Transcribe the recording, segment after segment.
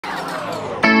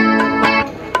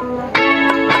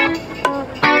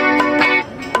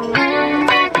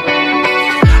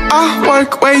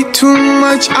work way too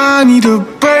much, I need a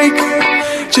break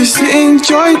just to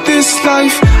enjoy this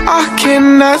life. I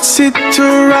cannot sit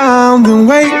around and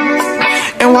wait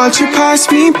and watch you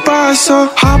pass me by. So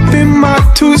hop in my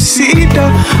two-seater,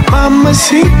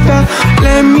 mamacita,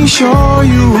 let me show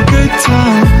you a good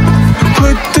time.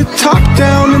 Put the top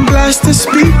down and blast the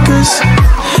speakers,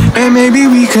 and maybe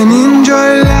we can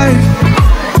enjoy life.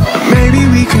 Maybe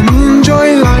we can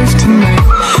enjoy life tonight,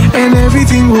 and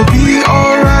everything will be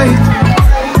alright.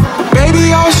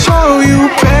 Baby, I'll show you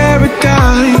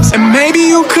paradise, and maybe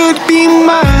you could be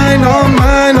mine, all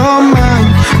mine, all mine.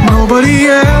 Nobody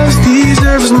else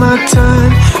deserves my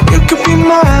time. You could be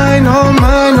mine, all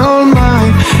mine, all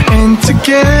mine. And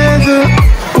together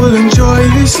we'll enjoy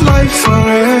this life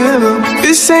forever.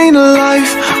 This ain't a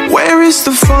life, where is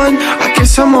the fun? I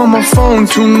guess I'm on my phone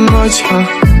too much, huh?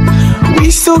 We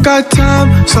still got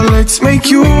time, so let's make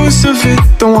use of it.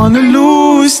 Don't wanna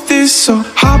lose this, so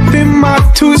hop in my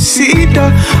two-seater,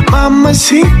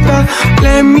 mamacita,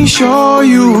 let me show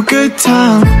you a good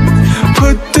time.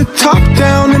 Put the top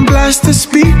down and blast the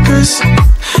speakers,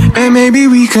 and maybe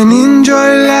we can enjoy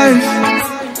life.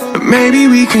 Maybe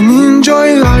we can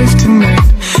enjoy life tonight,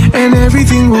 and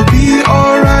everything will be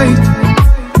alright.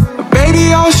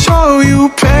 Baby, I'll show you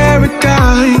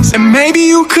paradise, and maybe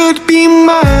you could be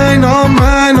mine, all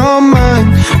mine, all mine.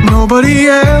 Nobody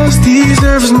else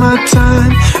deserves my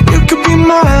time. You could be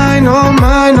mine, all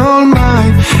mine, all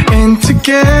mine. And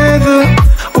together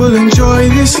we'll enjoy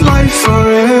this life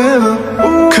forever.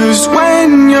 Cause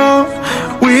when you're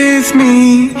with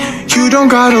me, you don't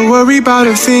gotta worry about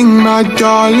a thing, my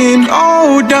darling.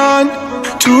 Hold on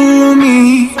to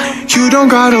me, you don't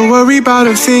gotta worry about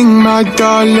a thing, my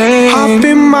darling. Hop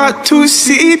in my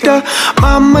two-seater,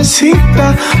 mamacita,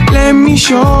 let me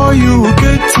show you a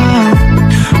good time.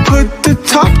 Put the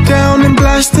top down and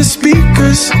blast the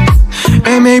speakers,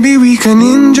 and maybe we can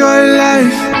enjoy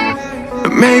life.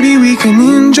 Maybe we can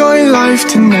enjoy life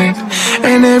tonight,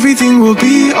 and everything will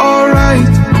be alright.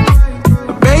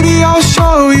 Baby, I'll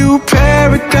show you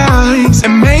paradise,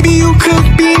 and maybe you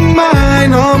could be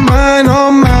mine, all mine,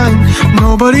 all mine.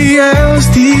 Nobody else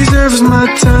deserves my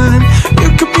time. You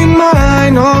could be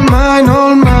mine, all mine,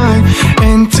 all mine.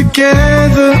 And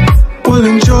together we'll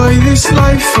enjoy this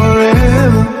life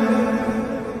forever.